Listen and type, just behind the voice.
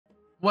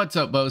What's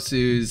up,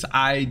 Bosus?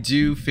 I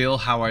do feel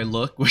how I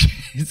look, which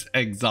is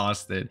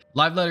exhausted.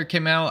 Live letter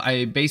came out.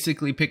 I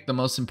basically picked the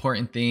most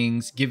important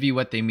things, give you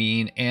what they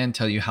mean, and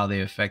tell you how they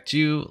affect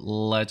you.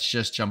 Let's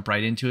just jump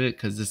right into it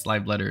because this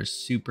live letter is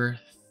super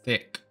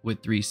thick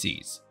with 3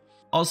 C's.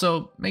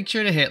 Also, make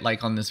sure to hit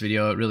like on this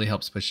video. It really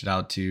helps push it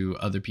out to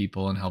other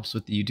people and helps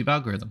with the YouTube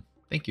algorithm.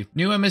 Thank you.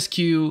 New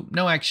MSQ,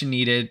 no action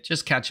needed,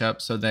 just catch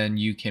up so then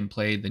you can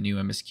play the new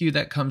MSQ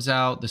that comes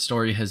out. The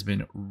story has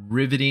been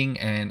riveting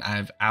and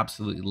I've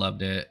absolutely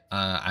loved it.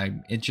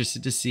 I'm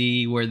interested to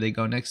see where they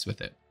go next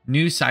with it.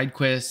 New side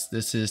quests,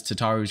 this is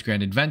Tataru's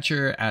Grand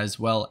Adventure as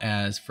well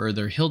as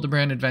further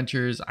Hildebrand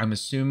adventures. I'm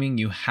assuming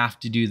you have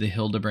to do the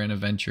Hildebrand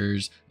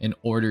adventures in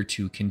order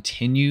to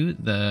continue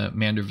the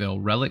Manderville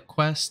Relic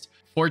quest.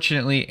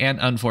 Fortunately and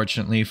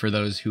unfortunately for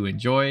those who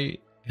enjoy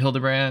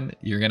Hildebrand,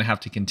 you're gonna have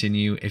to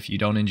continue. If you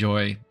don't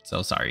enjoy,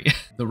 so sorry.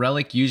 The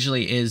relic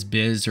usually is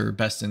biz or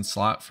best in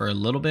slot for a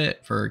little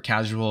bit for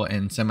casual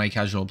and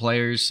semi-casual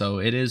players, so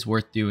it is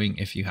worth doing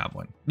if you have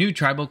one. New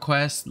tribal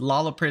quests,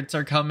 Lolliprints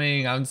are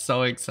coming. I'm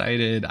so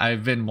excited.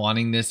 I've been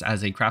wanting this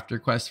as a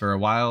crafter quest for a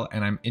while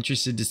and I'm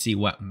interested to see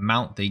what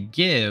mount they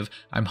give.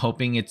 I'm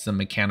hoping it's the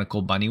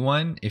mechanical bunny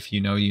one, if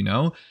you know you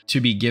know, to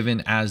be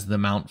given as the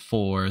mount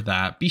for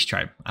that beast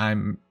tribe.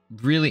 I'm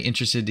really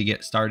interested to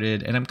get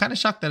started and I'm kind of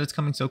shocked that it's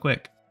coming so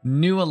quick.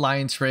 New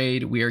alliance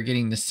raid, we are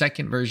getting the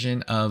second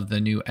version of the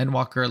new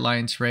Endwalker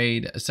alliance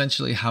raid.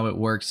 Essentially how it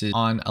works is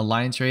on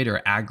alliance raid or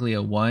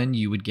Aglia 1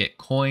 you would get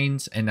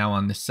coins, and now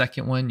on the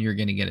second one you're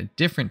going to get a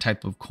different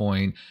type of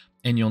coin,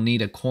 and you'll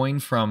need a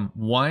coin from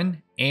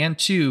 1 and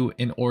 2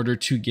 in order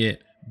to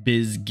get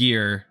biz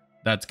gear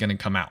that's going to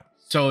come out.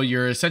 So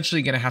you're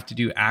essentially going to have to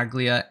do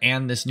Aglia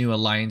and this new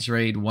alliance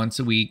raid once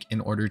a week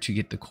in order to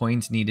get the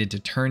coins needed to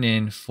turn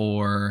in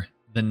for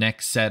the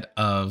next set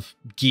of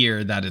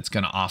gear that it's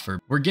going to offer.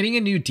 We're getting a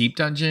new deep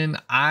dungeon.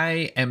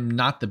 I am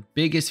not the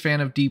biggest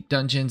fan of deep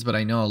dungeons, but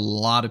I know a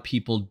lot of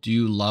people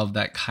do love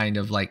that kind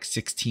of like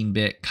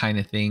 16-bit kind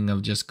of thing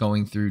of just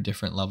going through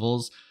different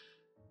levels.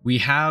 We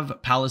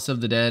have Palace of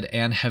the Dead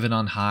and Heaven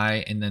on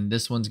High, and then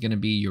this one's going to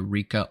be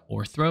Eureka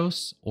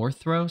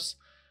Orthros.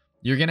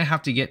 You're going to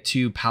have to get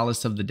to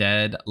Palace of the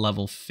Dead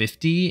level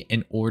 50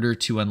 in order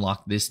to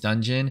unlock this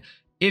dungeon.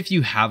 If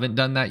you haven't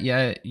done that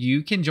yet,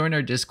 you can join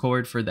our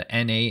Discord for the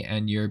NA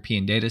and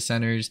European data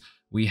centers.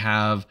 We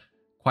have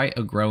quite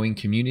a growing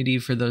community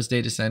for those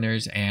data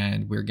centers,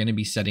 and we're going to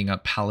be setting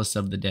up Palace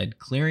of the Dead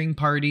clearing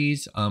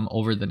parties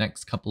over the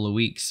next couple of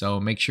weeks. So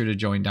make sure to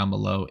join down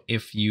below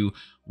if you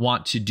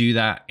want to do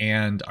that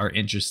and are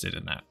interested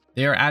in that.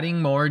 They are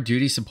adding more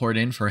duty support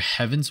in for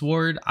Heaven's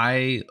Ward.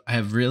 I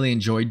have really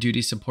enjoyed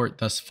duty support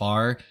thus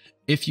far.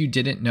 If you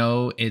didn't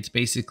know, it's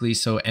basically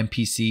so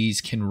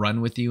NPCs can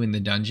run with you in the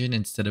dungeon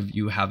instead of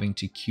you having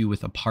to queue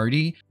with a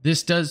party.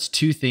 This does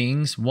 2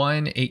 things.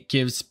 One, it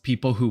gives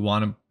people who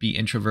want to be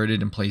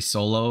introverted and play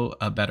solo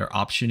a better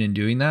option in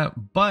doing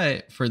that.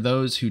 But for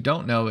those who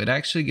don't know, it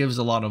actually gives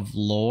a lot of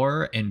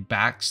lore and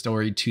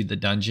backstory to the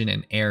dungeon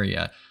and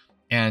area.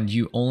 And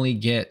you only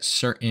get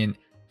certain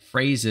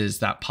phrases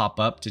that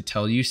pop up to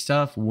tell you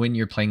stuff when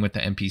you're playing with the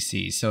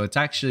NPCs. So it's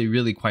actually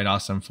really quite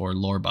awesome for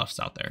lore buffs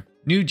out there.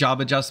 New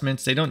job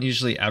adjustments. They don't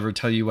usually ever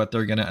tell you what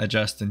they're going to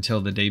adjust until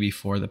the day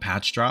before the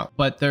patch drop,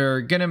 but they're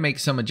going to make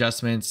some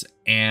adjustments.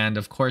 And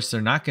of course, they're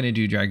not going to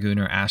do Dragoon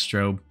or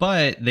Astro,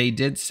 but they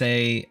did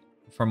say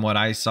from what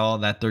I saw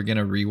that they're going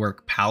to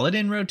rework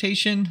Paladin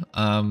rotation,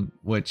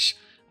 which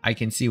I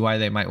can see why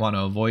they might want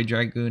to avoid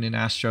Dragoon and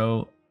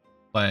Astro,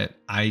 but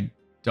I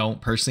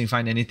don't personally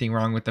find anything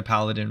wrong with the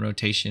Paladin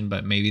rotation,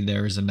 but maybe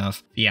there was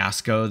enough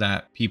fiasco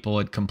that people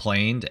had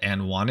complained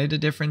and wanted a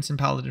difference in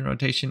Paladin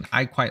rotation.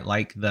 I quite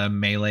like the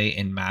melee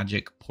and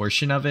magic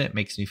portion of it.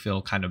 Makes me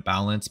feel kind of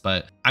balanced,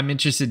 but I'm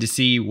interested to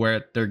see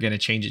where they're going to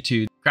change it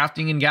to.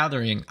 Crafting and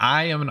gathering.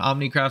 I am an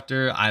Omni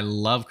crafter. I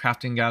love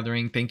crafting and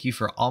gathering. Thank you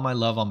for all my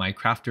love on my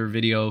crafter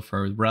video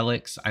for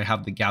relics. I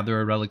have the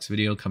Gatherer relics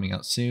video coming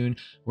out soon.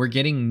 We're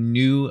getting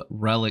new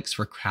relics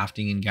for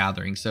crafting and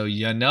gathering. So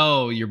you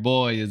know your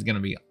boy is going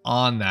to be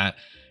on that.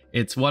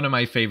 It's one of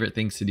my favorite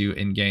things to do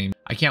in game.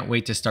 I can't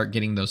wait to start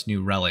getting those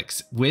new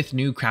relics. With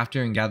new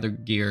crafter and gather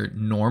gear,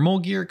 normal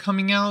gear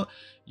coming out,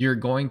 you're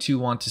going to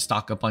want to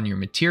stock up on your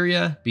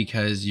materia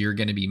because you're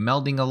going to be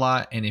melding a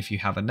lot. And if you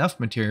have enough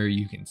materia,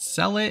 you can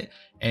sell it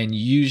and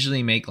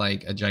usually make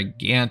like a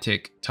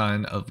gigantic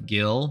ton of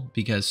gil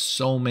because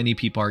so many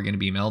people are going to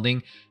be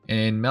melding.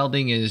 And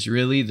melding is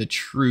really the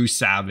true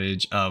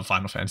savage of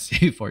Final Fantasy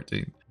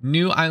XIV.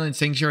 New Island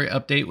Sanctuary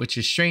update, which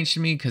is strange to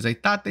me because I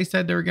thought they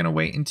said they were going to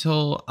wait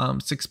until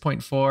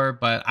 6.4,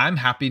 but I'm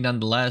happy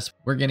nonetheless.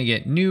 We're going to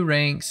get new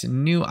ranks,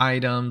 new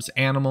items,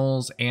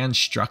 animals, and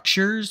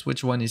structures.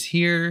 Which one is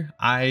here?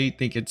 I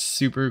think it's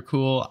super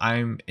cool.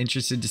 I'm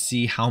interested to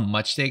see how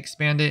much they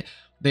expand it.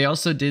 They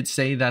also did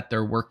say that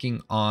they're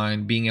working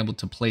on being able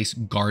to place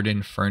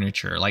garden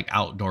furniture, like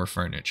outdoor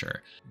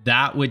furniture.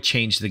 That would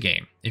change the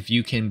game. If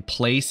you can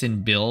place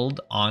and build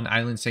on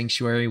Island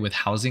Sanctuary with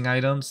housing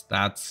items,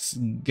 that's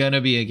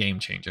gonna be a game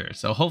changer.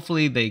 So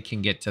hopefully they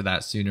can get to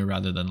that sooner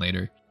rather than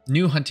later.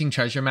 new hunting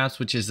treasure maps,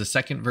 which is the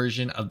second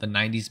version of the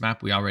 90s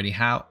map we already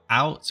have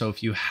out. So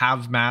if you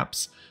have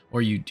maps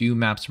or you do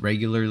maps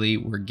regularly,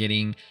 we're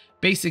getting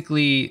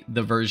basically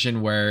the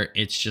version where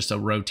it's just a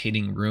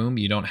rotating room.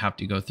 You don't have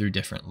to go through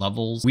different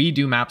levels. We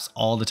do maps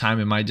all the time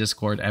in my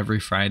Discord every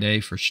Friday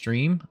for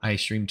stream. I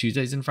stream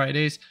Tuesdays and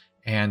Fridays.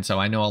 And so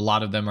I know a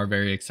lot of them are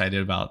very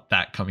excited about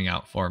that coming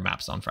out for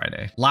Maps on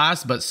Friday.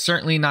 Last but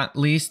certainly not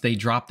least, they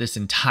dropped this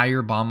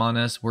entire bomb on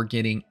us. We're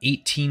getting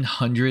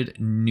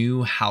 1,800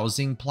 new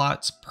housing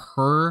plots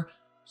per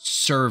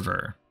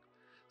server.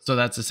 So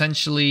that's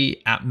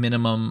essentially at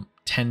minimum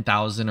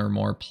 10,000 or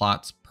more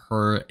plots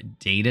per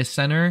data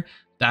center.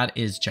 That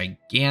is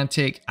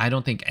gigantic. I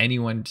don't think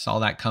anyone saw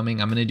that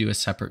coming. I'm going to do a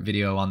separate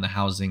video on the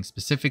housing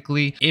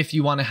specifically. If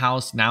you want a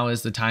house, now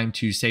is the time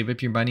to save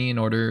up your money in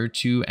order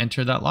to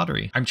enter that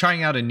lottery. I'm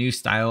trying out a new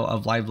style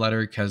of live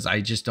letter because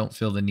I just don't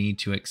feel the need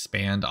to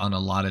expand on a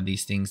lot of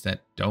these things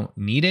that don't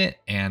need it.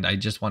 And I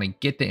just want to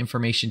get the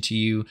information to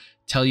you,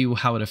 tell you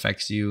how it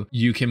affects you.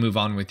 You can move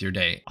on with your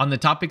day. On the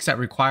topics that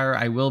require,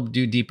 I will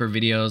do deeper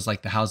videos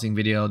like the housing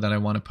video that I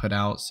want to put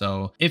out.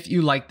 So if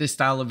you like this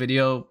style of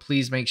video,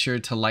 please make sure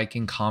to like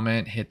and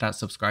comment, hit that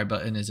subscribe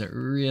button as it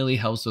really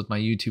helps with my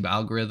YouTube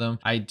algorithm.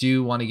 I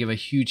do want to give a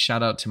huge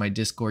shout out to my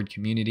Discord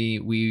community.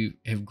 We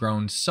have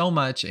grown so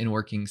much and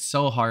working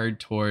so hard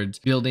towards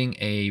building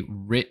a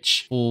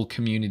rich, full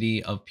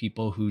community of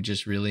people who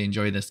just really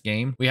enjoy this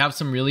game. We have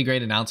some really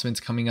great announcements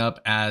coming up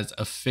as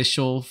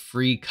official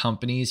free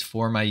companies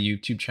for my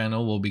YouTube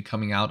channel will be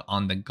coming out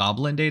on the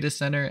Goblin Data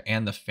Center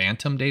and the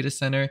Phantom Data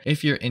Center.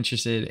 If you're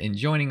interested in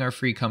joining our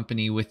free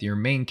company with your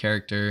main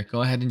character,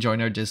 go ahead and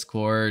join our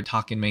Discord,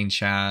 talk in main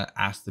chat,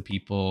 ask the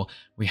people.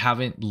 We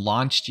haven't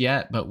launched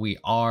yet, but we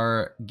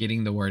are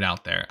getting the word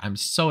out there. I'm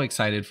so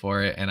excited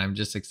for it, and I'm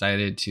just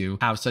excited to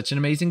have such an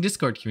amazing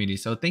Discord community.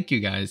 So thank you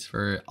guys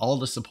for all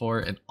the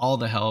support and all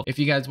the help. If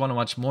you guys want to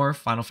watch more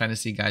Final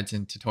Fantasy guides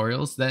and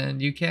tutorials, then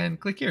you can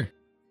click here.